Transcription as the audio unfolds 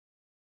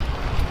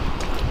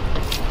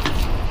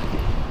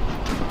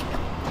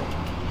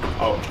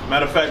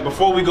Matter of fact,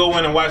 before we go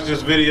in and watch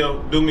this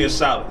video, do me a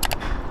solid.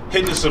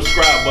 Hit the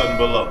subscribe button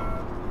below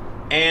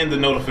and the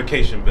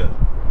notification bell.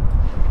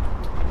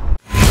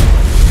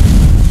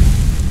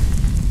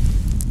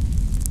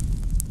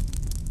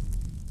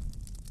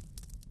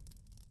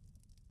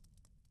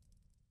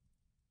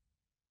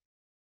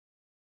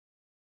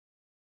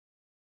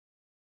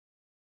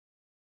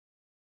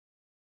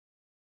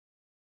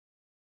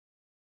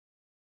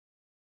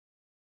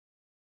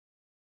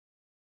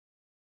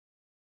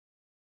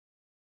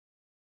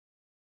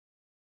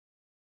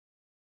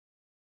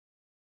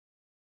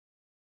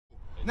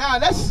 Now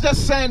that's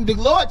just saying the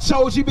Lord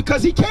chose you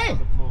because he can.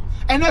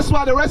 And that's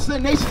why the rest of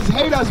the nations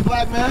hate us,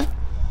 black man.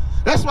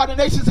 That's why the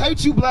nations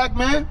hate you, black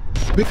man.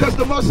 Because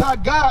the Most High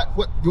God,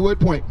 what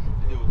point?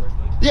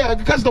 Yeah,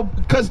 because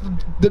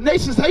the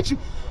nations hate you.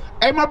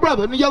 Hey, my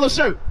brother in the yellow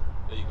shirt.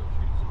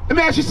 Let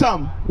me ask you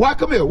something. Why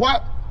come here?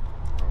 Why?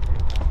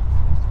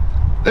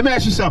 Let me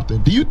ask you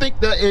something. Do you think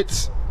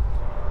it's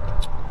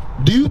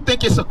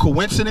a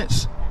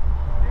coincidence?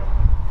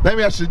 Let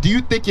me ask you, do you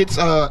think it's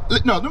no,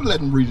 let me let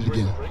him read it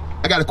again.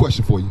 I got a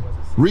question for you.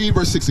 Read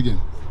verse 6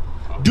 again.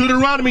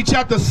 Deuteronomy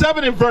chapter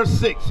 7 and verse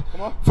 6.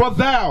 For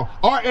thou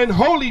art an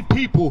holy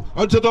people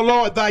unto the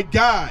Lord thy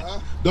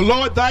God. The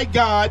Lord thy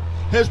God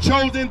has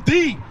chosen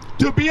thee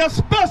to be a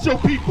special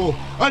people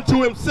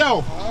unto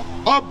himself,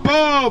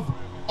 above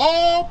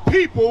all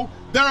people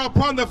that are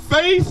upon the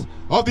face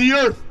of the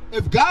earth.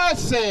 If God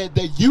said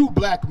that you,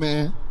 black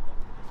man,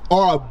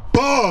 are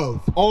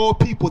above all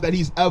people that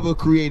he's ever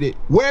created,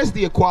 where's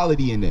the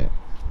equality in that?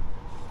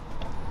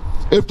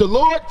 If the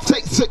Lord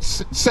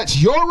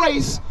sets your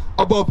race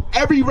above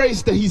every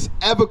race that he's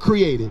ever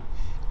created,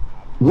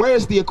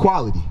 where's the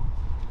equality?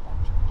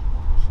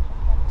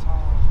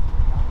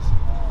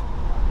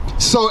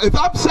 So if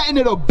I'm setting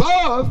it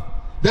above,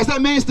 does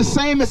that mean it's the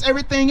same as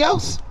everything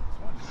else?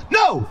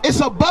 No, it's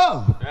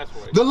above. That's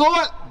right. The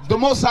Lord, the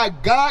Most High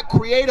God,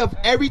 creator of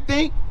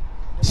everything,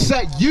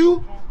 set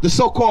you, the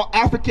so-called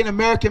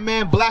African-American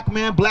man, black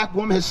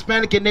woman,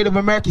 Hispanic, and Native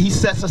American, he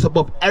sets us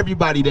above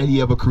everybody that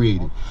he ever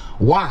created.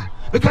 Why?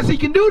 Because he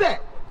can do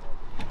that.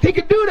 He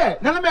can do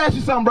that. Now let me ask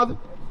you something, brother.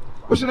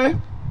 What's your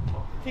name?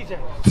 TJ.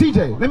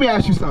 TJ, let me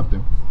ask you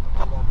something.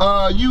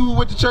 You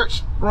went to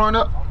church growing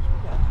up?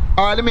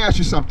 All right, let me ask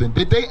you something.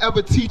 Did they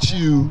ever teach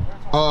you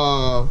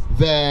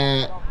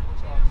that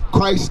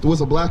Christ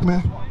was a black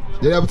man?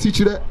 Did they ever teach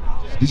you that?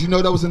 Did you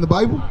know that was in the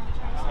Bible?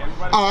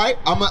 All right,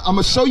 I'm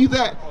gonna show you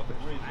that.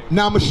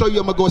 Now I'm gonna show you,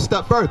 I'm gonna go a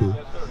step further.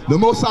 The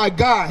Most High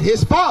God,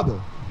 his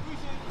father,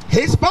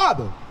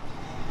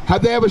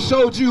 have they ever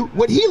showed you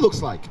what he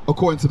looks like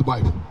according to the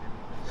Bible?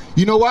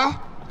 You know why?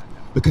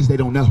 Because they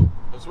don't know.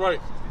 That's right.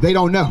 They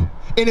don't know.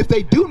 And if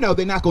they do know,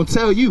 they're not gonna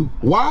tell you.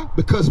 Why?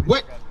 Because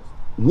what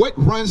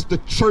runs the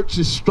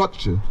church's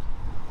structure?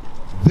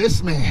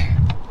 This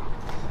man.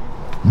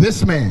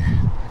 This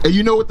man. And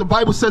you know what the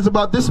Bible says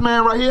about this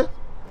man right here?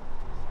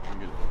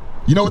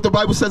 You know what the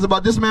Bible says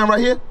about this man right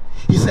here?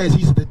 He says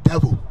he's the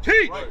devil,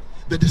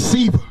 the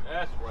deceiver.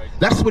 That's right.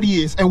 That's what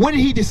he is. And what did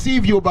he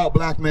deceive you about,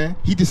 black man?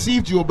 He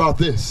deceived you about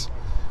this.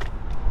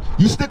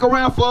 You stick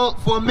around for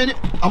a minute,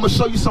 I'm going to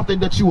show you something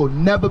that you will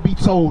never be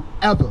told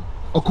ever,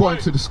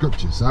 according to the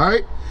scriptures, all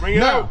right?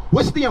 Now,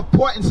 what's the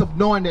importance of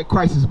knowing that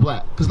Christ is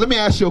black? Because let me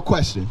ask you a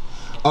question.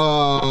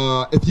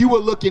 If you were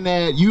looking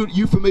at,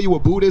 you familiar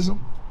with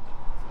Buddhism?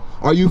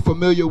 Are you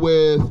familiar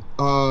with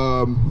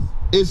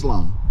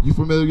Islam? You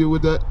familiar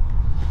with that?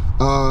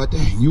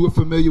 Dang, you were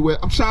familiar with,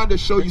 I'm trying to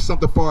show you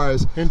something as far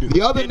as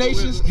the other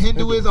nations,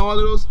 Hinduism, all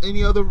of those,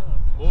 any other.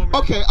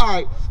 Okay, all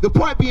right. The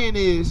point being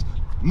is,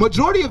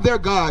 majority of their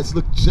gods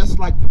look just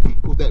like the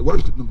people that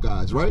worship them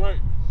gods, right?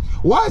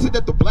 Why is it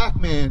that the black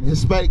man,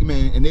 Hispanic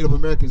man, and Native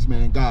Americans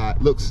man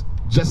God looks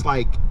just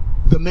like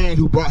the man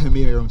who brought him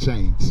here on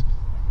chains?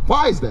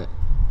 Why is that?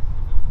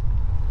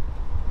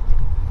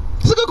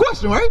 It's a good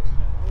question, right?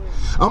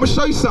 I'm gonna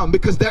show you something,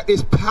 because there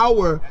is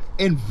power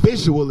in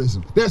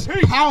visualism. There's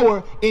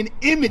power in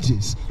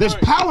images. There's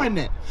power in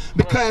that.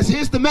 Because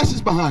here's the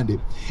message behind it.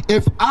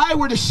 If I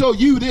were to show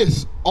you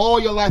this all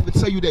your life and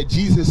tell you that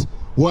Jesus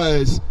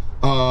was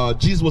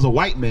a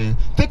white man,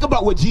 think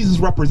about what Jesus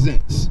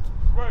represents.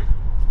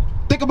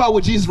 Think about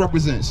what Jesus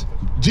represents.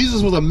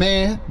 Jesus was a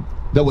man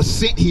that was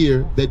sent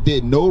here that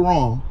did no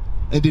wrong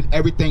and did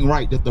everything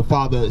right that the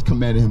Father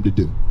commanded him to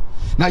do.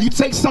 Now you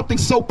take something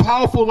so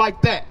powerful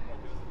like that,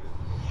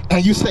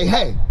 and you say,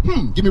 hey,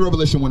 give me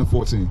Revelation 1 and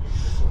 14.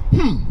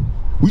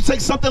 We take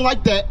something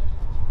like that,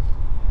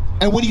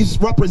 and what he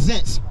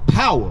represents,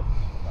 power,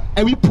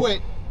 and we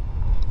put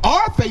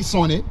our face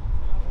on it.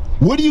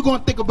 What are you going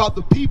to think about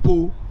the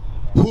people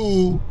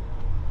who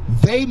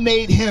they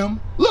made him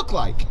look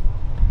like?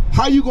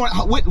 How are you going?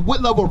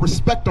 What level of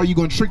respect are you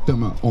going to treat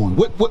them on?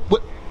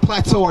 What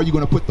plateau are you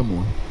going to put them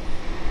on?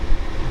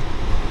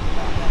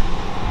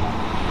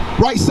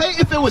 Right, say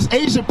if it was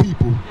Asian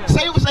people,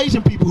 say it was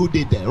Asian people who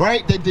did that,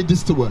 right? They did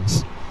this to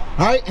us,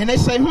 all right? And they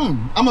say,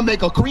 I'm gonna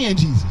make a Korean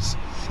Jesus.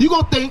 You're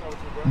gonna think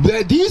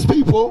that these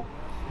people,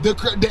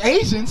 the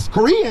Asians,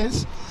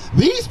 Koreans,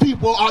 these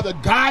people are the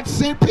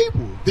God-sent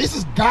people. This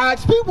is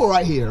God's people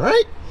right here,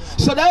 right?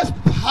 So that's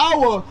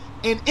power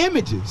in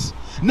images.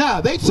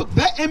 Now, they took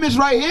that image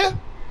right here.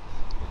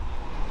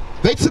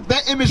 They took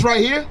that image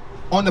right here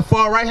on the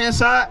far right-hand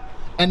side,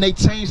 and they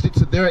changed it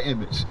to their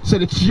image so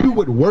that you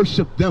would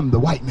worship them, the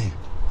white man.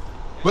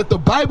 But the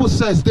Bible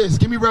says this.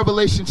 Give me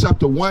Revelation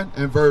chapter 1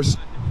 and verse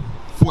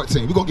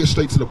 14. We're going to get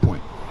straight to the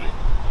point.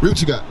 Read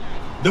what you got.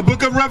 The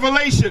book of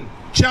Revelation,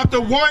 chapter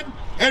 1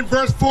 and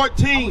verse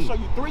 14. I'm going to show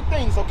you three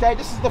things, okay?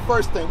 This is the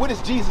first thing. What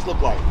does Jesus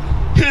look like?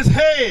 His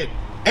head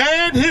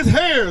and his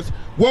hairs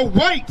were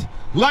white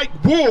like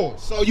wool.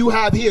 So you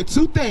have here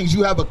two things.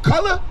 You have a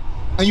color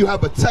and you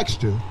have a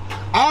texture.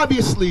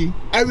 Obviously,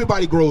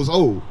 everybody grows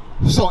old.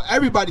 So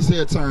everybody's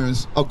hair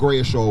turns a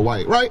grayish or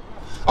white, right?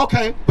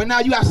 Okay, but now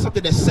you have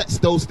something that sets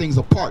those things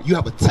apart. You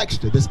have a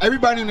texture. Does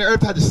everybody on the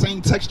earth have the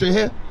same texture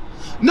here?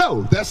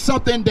 No, that's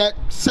something that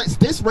sets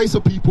this race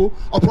of people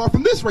apart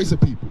from this race of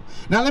people.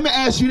 Now let me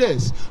ask you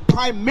this.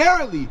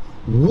 Primarily,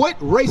 what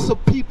race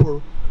of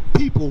people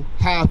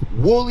have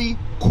woolly,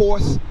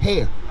 coarse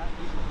hair?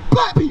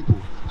 Black people.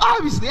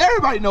 Obviously,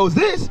 everybody knows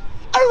this.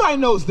 Everybody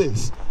knows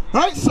this,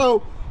 right?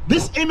 So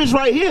this image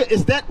right here,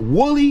 is that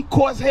woolly,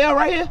 coarse hair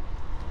right here?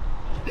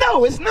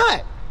 No, it's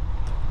not.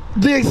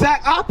 The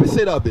exact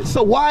opposite of it.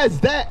 So why is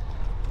that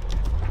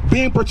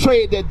being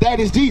portrayed that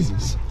is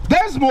Jesus?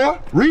 There's more.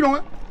 Read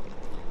on.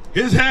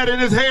 His head and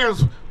his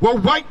hairs were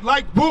white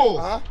like wool,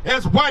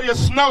 as white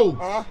as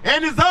snow,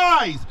 and his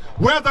eyes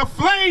were the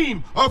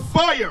flame of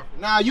fire.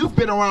 Now, you've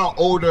been around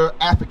older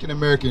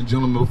African-American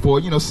gentlemen before,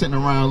 you know, sitting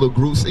around little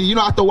groups. And you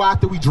know,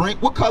 after we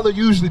drink, what color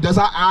usually does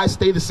our eyes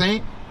stay the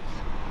same?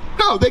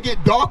 No, they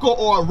get darker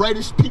or a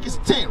reddish pinkish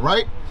tint,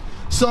 right?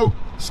 So,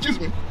 excuse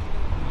me.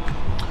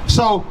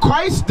 So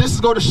Christ, this is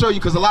going to show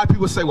you, because a lot of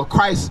people say, well,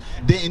 Christ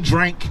didn't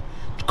drink.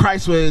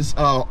 Christ was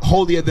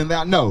holier than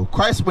thou. No,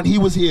 Christ, when he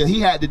was here, he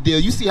had to deal.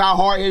 You see how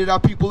hard-headed our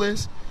people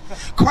is?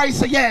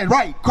 Christ said, yeah,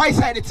 right. Christ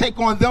had to take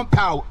on them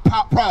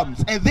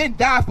problems and then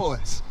die for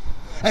us.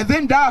 And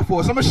then die for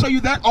us. I'm going to show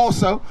you that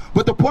also.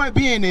 But the point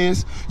being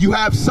is, you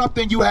have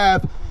something, you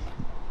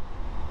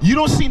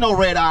don't see no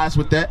red eyes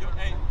with that.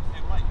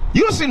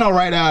 You don't see no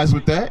red eyes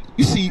with that.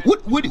 You see,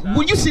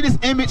 when you see this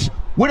image,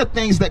 what are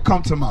things that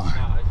come to mind?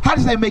 How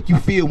does that make you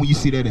feel when you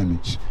see that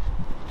image?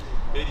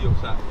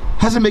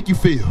 How does it make you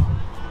feel?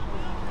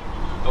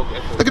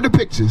 Okay. Look at the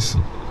pictures.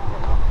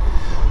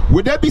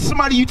 Would that be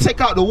somebody you take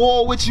out the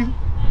wall with you?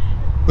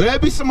 Would that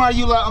be somebody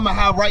you like, I'm gonna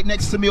have right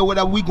next to me or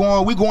whatever? We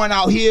going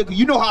out here.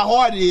 You know how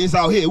hard it is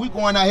out here. We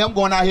going out here. I'm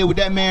going out here with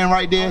that man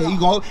right there.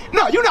 No,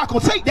 you're not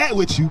gonna take that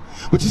with you.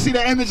 But you see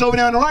that image over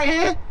there on the right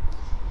hand?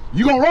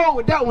 You gonna roll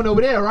with that one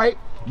over there, right?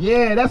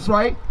 Yeah, that's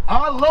right.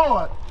 Our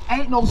Lord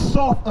ain't no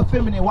soft,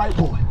 effeminate white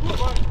boy.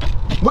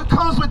 What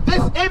comes with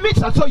this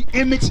image, I tell you,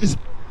 image is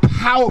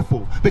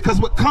powerful, because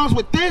what comes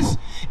with this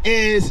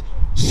is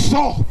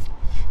soft.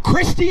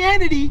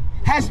 Christianity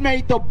has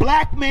made the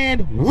black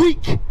man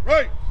weak.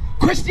 Right.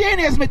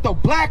 Christianity has made the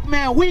black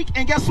man weak,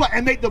 and guess what?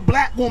 And made the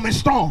black woman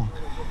strong.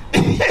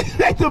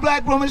 Make the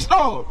black woman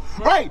strong.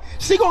 Right.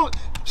 She gonna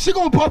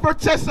pop her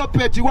chest up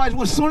at you. Watch,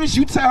 as soon as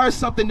you tell her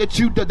something that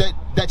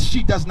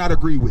she does not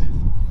agree with,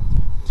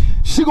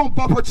 she gonna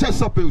bump her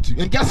chest up at you.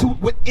 And guess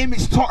what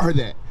image taught her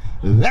that?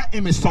 That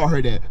image taught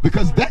her that.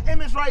 Because that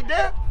image right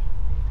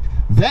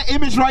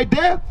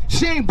there,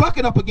 she ain't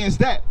bucking up against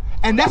that.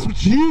 And that's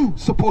what you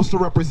supposed to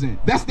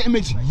represent. That's the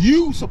image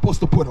you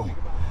supposed to put on.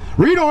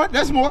 Read on,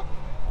 there's more.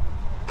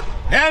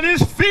 And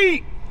his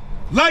feet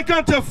like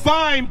unto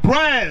fine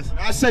brass.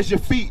 Now it says your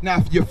feet.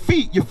 Now your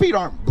feet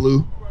aren't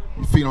blue.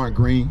 Your feet aren't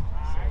green.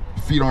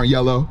 Your feet aren't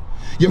yellow.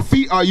 Your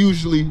feet are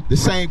usually the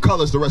same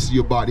color as the rest of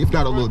your body, if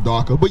not a little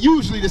darker, but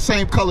usually the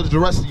same color as the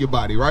rest of your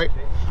body, right?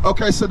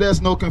 Okay, so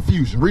there's no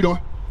confusion. Read on.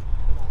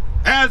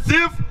 As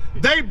if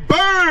they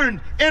burned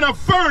in a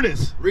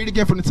furnace. Read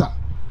again from the top.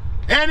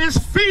 And his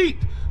feet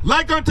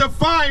like unto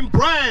fine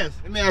brass.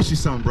 Let me ask you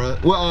something, bro.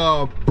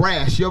 Well,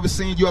 brass. You ever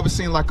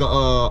seen like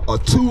a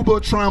tuba,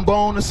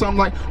 trombone, or something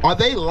like? Are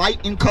they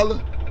light in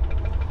color?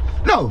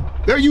 No,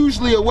 they're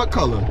usually a what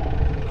color?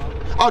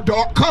 A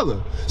dark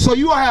color. So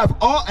you have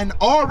an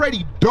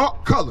already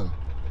dark color.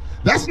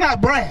 That's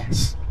not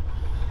brass.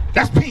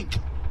 That's pink.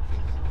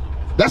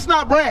 That's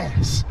not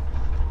brass.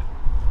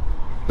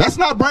 That's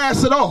not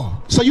brass at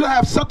all. So you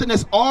have something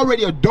that's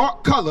already a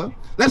dark color.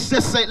 Let's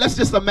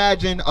just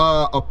imagine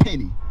a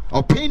penny.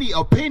 A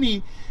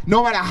penny,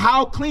 no matter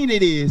how clean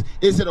it is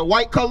it a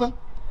white color?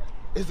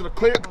 Is it a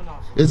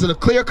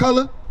clear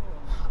color?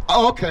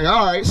 Oh, okay,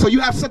 all right. So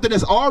you have something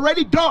that's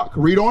already dark.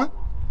 Read on.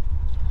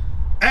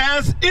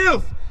 As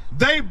if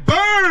they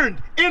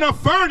burned in a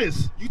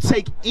furnace. You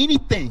take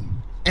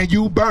anything and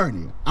you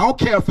burn it. I don't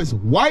care if it's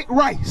white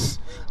rice.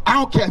 I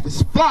don't care if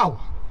it's flour.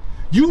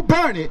 You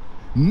burn it,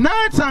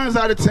 9 times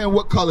out of 10,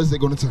 what color is it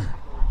going to turn?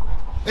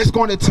 It's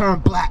going to turn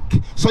black.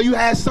 So you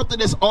have something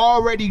that's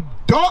already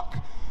dark,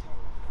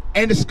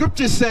 and the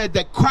scripture said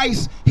that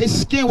Christ,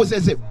 his skin was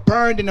as it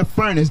burned in a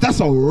furnace. That's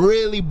a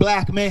really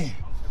black man.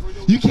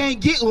 You can't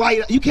get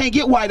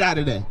white out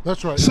of that.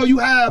 That's right. So you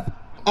have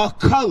a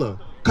color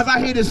Because I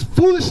hear this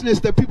foolishness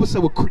that people say,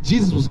 well,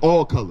 Jesus was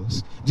all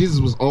colors. Jesus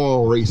was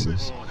all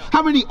races.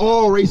 How many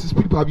all races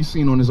people have you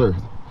seen on this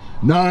earth?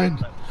 None.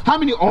 How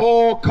many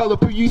all color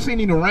people? You seen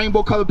any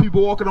rainbow color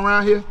people walking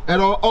around here at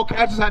all? Okay,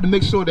 I just had to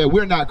make sure that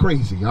we're not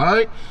crazy, all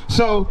right?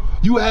 So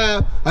you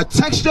have a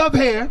texture of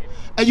hair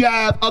and you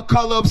have a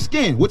color of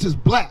skin, which is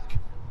black.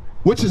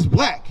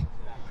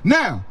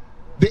 Now,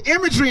 the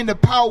imagery and the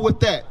power with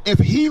that, if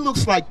he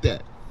looks like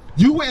that,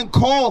 you wouldn't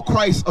call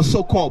Christ a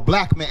so-called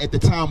black man at the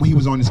time when he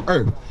was on this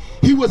earth.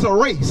 He was a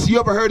race.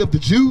 You ever heard of the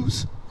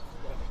Jews?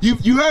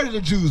 You heard of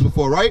the Jews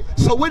before, right?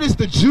 So what is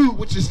the Jew,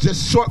 which is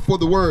just short for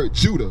the word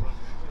Judah?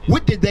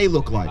 What did they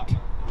look like?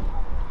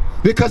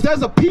 Because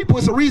there's a people,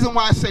 it's a reason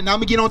why I said, now I'm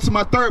going to get on to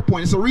my third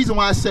point. It's a reason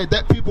why I said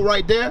that people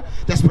right there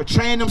that's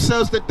portraying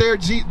themselves that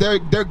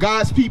they're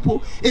God's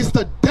people is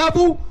the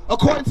devil,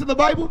 according to the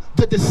Bible,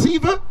 the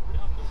deceiver.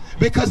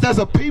 Because there's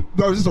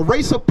a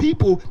race of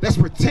people that's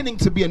pretending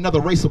to be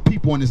another race of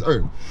people on this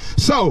earth.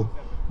 So,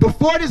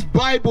 before this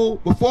Bible,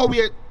 before we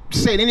had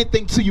said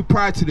anything to you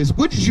prior to this,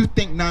 what did you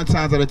think 9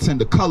 times out of 10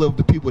 the color of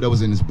the people that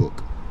was in this book?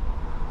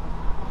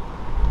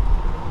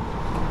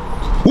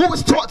 What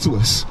was taught to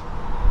us?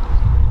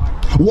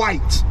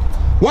 White.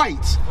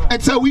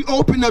 Until we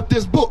open up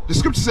this book. The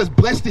scripture says,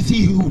 blessed is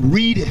he who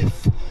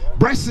readeth.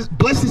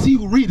 Blessed is he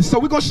who readeth. So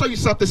we're going to show you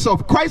something. So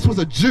if Christ was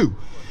a Jew,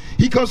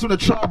 he comes from the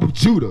tribe of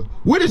Judah.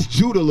 What does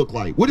Judah look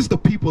like? What does the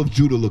people of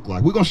Judah look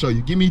like? We're going to show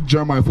you. Give me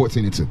Jeremiah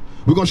 14:2.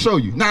 We're going to show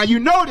you. Now you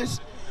notice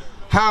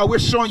how we're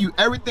showing you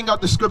everything out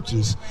the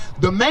scriptures.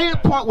 The main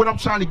part what I'm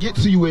trying to get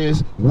to you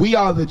is we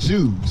are the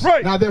Jews.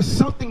 Right. Now there's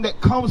something that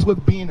comes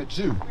with being a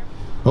Jew.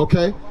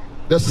 Okay?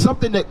 There's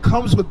something that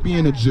comes with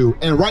being a Jew.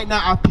 And right now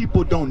our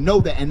people don't know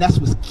that, and that's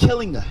what's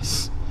killing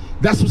us.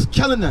 That's what's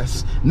killing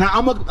us. Now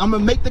I'm gonna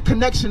make the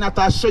connection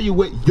after I show you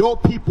what your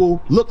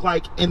people look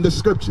like in the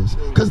scriptures.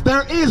 Because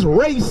there is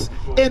race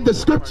in the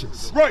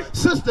scriptures. Right.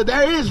 Sister,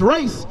 there is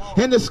race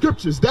in the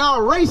scriptures. There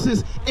are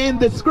races in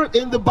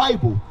the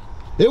Bible.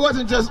 It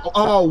wasn't just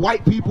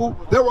white people.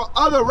 There were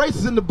other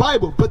races in the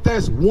Bible, but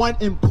there's one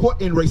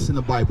important race in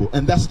the Bible,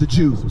 and that's the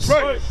Jews.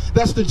 Right.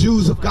 That's the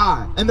Jews of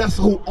God, and that's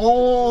who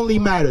only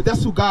mattered.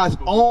 That's who God's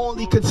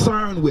only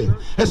concerned with.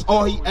 That's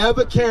all he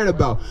ever cared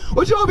about.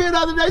 What you over here the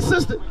other day,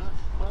 sister?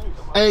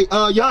 Hey,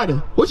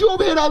 Yana, what you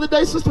over here the other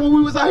day, sister, when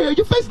we was out here?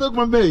 Your face looked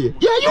familiar.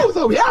 Yeah, you was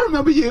over here. I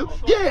remember you.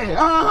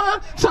 Yeah,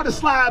 Trying to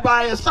slide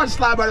by us, trying to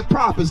slide by the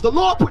prophets. The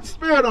Lord put the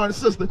spirit on it,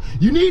 sister.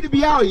 You need to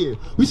be out here.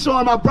 We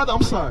saw my brother.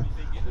 I'm sorry.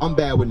 I'm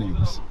bad with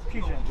names.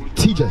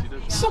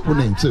 TJ. Simple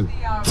name, too.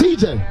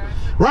 TJ.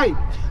 Right.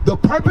 The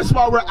purpose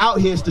why we're out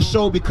here is to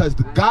show because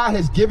God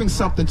has given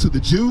something to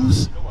the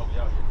Jews,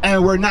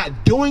 and we're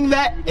not doing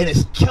that, and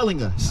it's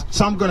killing us.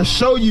 So I'm going to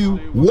show you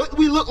what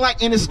we look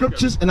like in the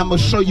scriptures, and I'm going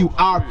to show you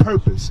our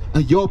purpose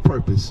and your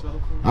purpose.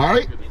 All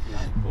right?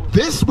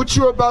 This, what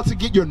you're about to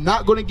get, you're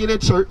not going to get at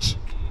church.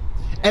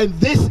 And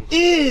this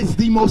is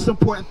the most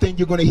important thing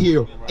you're going to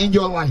hear in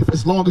your life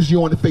as long as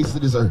you're on the face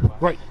of this earth.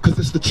 Right. Because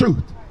it's the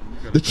truth.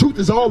 The truth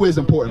is always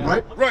important,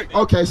 right? Right.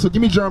 Okay, so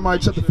give me Jeremiah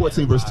chapter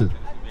 14, verse 2.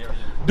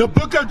 The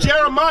book of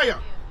Jeremiah,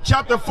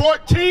 chapter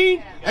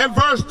 14 and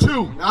verse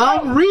 2.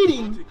 I'm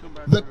reading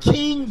the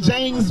King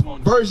James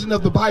version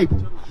of the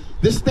Bible.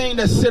 This thing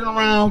that's sitting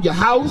around your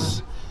house.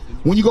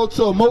 When you go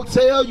to a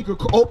motel, you can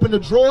open the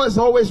drawer. It's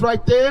always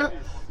right there.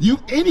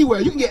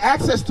 Anywhere. You can get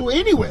access to it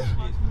anywhere.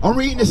 I'm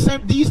reading the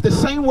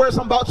same words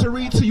I'm about to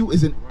read to you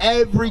is in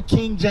every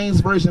King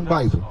James version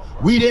Bible.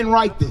 We didn't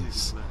write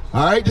this.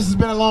 All right, this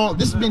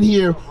has been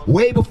here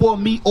way before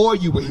me or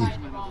you were here.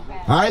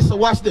 All right, so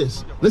watch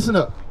this. Listen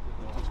up.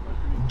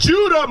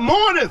 Judah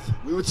mourneth.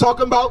 We were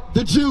talking about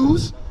the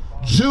Jews.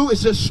 Jew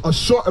is just a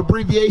short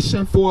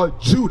abbreviation for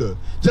Judah.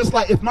 Just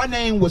like if my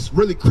name was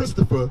really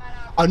Christopher,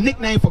 a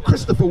nickname for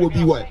Christopher would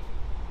be what?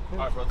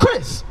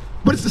 Chris.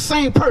 But it's the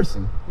same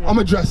person I'm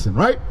addressing,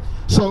 right?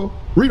 So,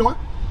 read on.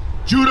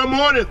 Judah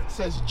mourneth. It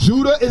says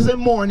Judah is in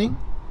mourning.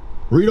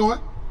 Read on.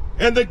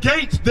 And the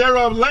gates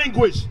thereof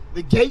languish.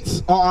 The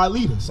gates are our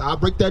leaders. I'll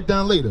break that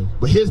down later.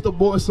 But here's the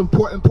most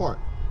important part.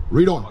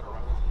 Read on.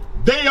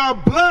 They are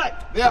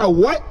black. They are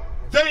what?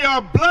 They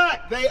are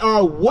black. They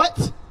are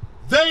what?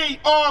 They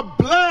are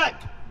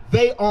black.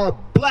 They are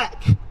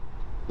black.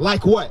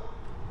 Like what?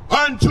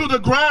 Unto the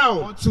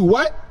ground. Unto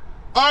what?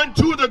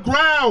 Unto the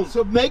ground.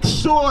 So make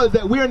sure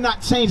that we're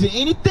not changing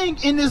anything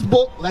in this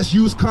book. Let's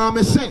use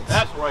common sense.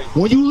 That's right.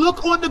 When you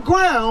look on the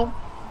ground,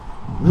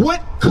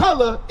 what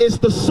color is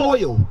the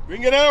soil?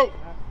 Bring it out.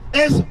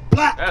 It's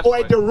black. That's or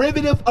right. A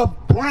derivative of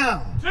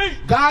brown. See?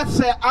 God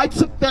said, I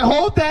took that,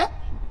 hold that,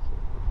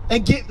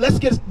 and let's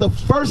get the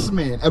first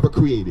man ever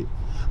created.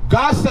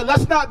 God said,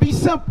 let's not be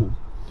simple.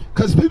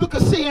 Because people can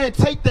sit here and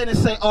take that and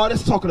say, oh,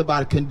 that's talking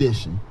about a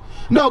condition.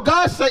 No,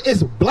 God said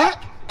it's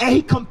black, and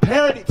he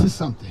compared it to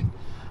something.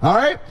 All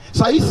right?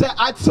 So he said,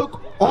 I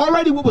took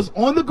already what was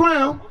on the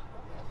ground,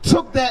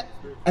 took that,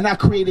 and I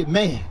created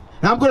man.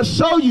 Now I'm going to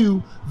show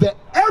you that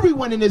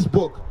everyone in this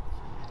book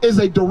is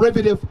a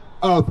derivative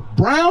of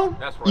brown,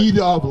 right.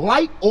 Either of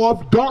light or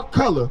of dark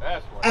color.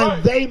 Right.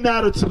 And they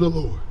matter to the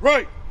Lord.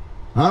 Right.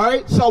 All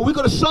right, so we're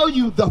going to show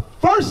you the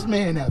first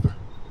man ever.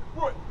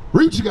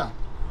 Read what you got.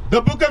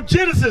 The book of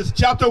Genesis,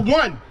 chapter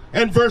 1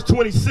 and verse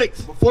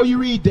 26. Before you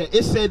read that,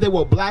 it said they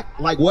were black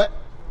like what?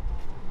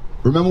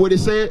 Remember what it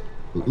said?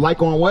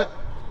 Like on what?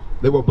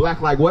 They were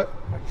black like what?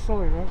 Like the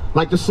soil, right?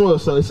 Like the soil.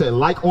 So it said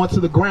like onto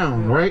the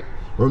ground, right?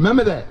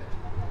 Remember that.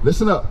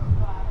 Listen up.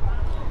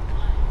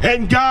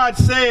 And God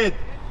said,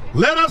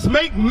 let us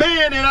make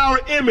man in our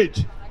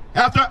image,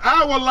 after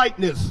our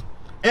likeness,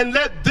 and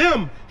let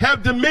them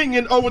have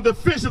dominion over the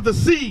fish of the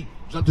sea.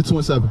 Jump to 2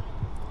 and 7.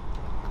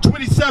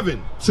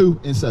 27. 2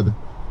 and 7.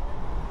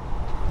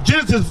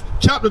 Genesis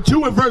chapter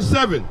 2 and verse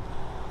 7.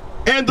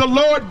 And the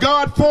Lord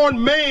God formed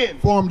man.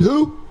 Formed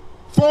who?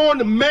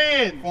 Formed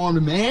man.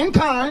 Formed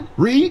mankind.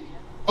 Read.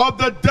 Of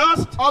the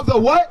dust. Of the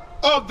what?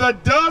 Of the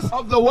dust.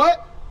 Of the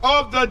what?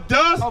 Of the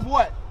dust. Of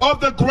what? Of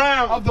the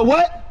ground. Of the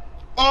what?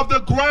 Of the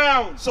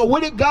ground. So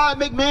what did God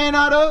make man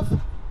out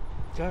of?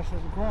 Dust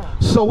of the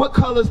ground. So what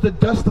color is the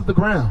dust of the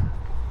ground?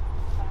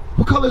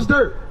 What color is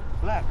dirt?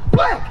 Black.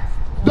 Black.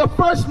 The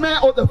first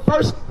man, or the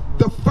first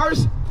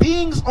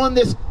beings on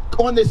this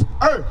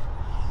earth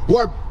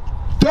were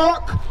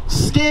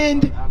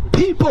dark-skinned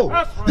people.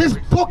 This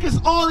book is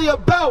only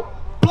about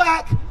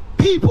black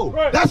people.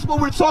 That's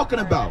what we're talking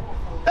about.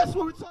 That's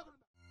what we're talking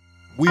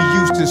about. We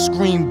used to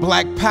scream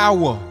black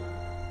power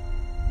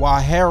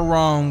while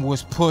heroin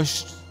was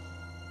pushed.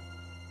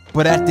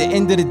 But at the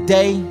end of the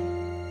day,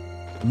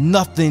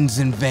 nothing's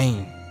in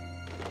vain.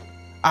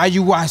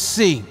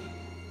 IUIC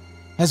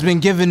has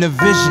been given a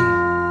vision.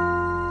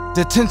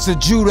 The tents of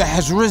Judah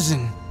has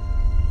risen.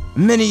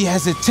 Many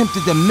has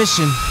attempted the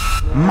mission.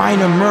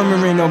 Minor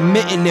murmuring,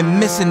 omitting, and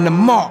missing the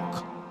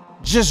mark.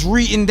 Just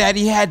reading that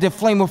he had the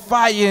flame of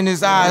fire in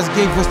his eyes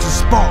gave us the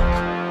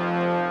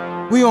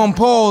spark. We on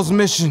Paul's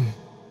mission.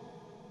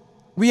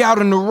 We out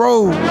on the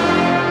road,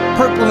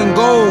 purple and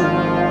gold.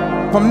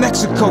 From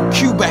Mexico,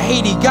 Cuba,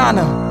 Haiti,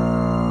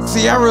 Ghana,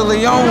 Sierra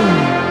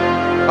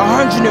Leone.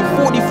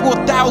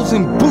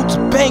 144,000 boots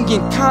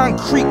banging,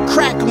 concrete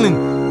crackling.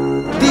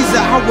 These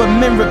are our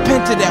men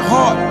repented at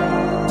heart.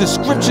 The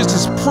scriptures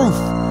is proof.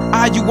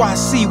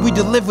 IUIC, we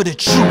deliver the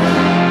truth.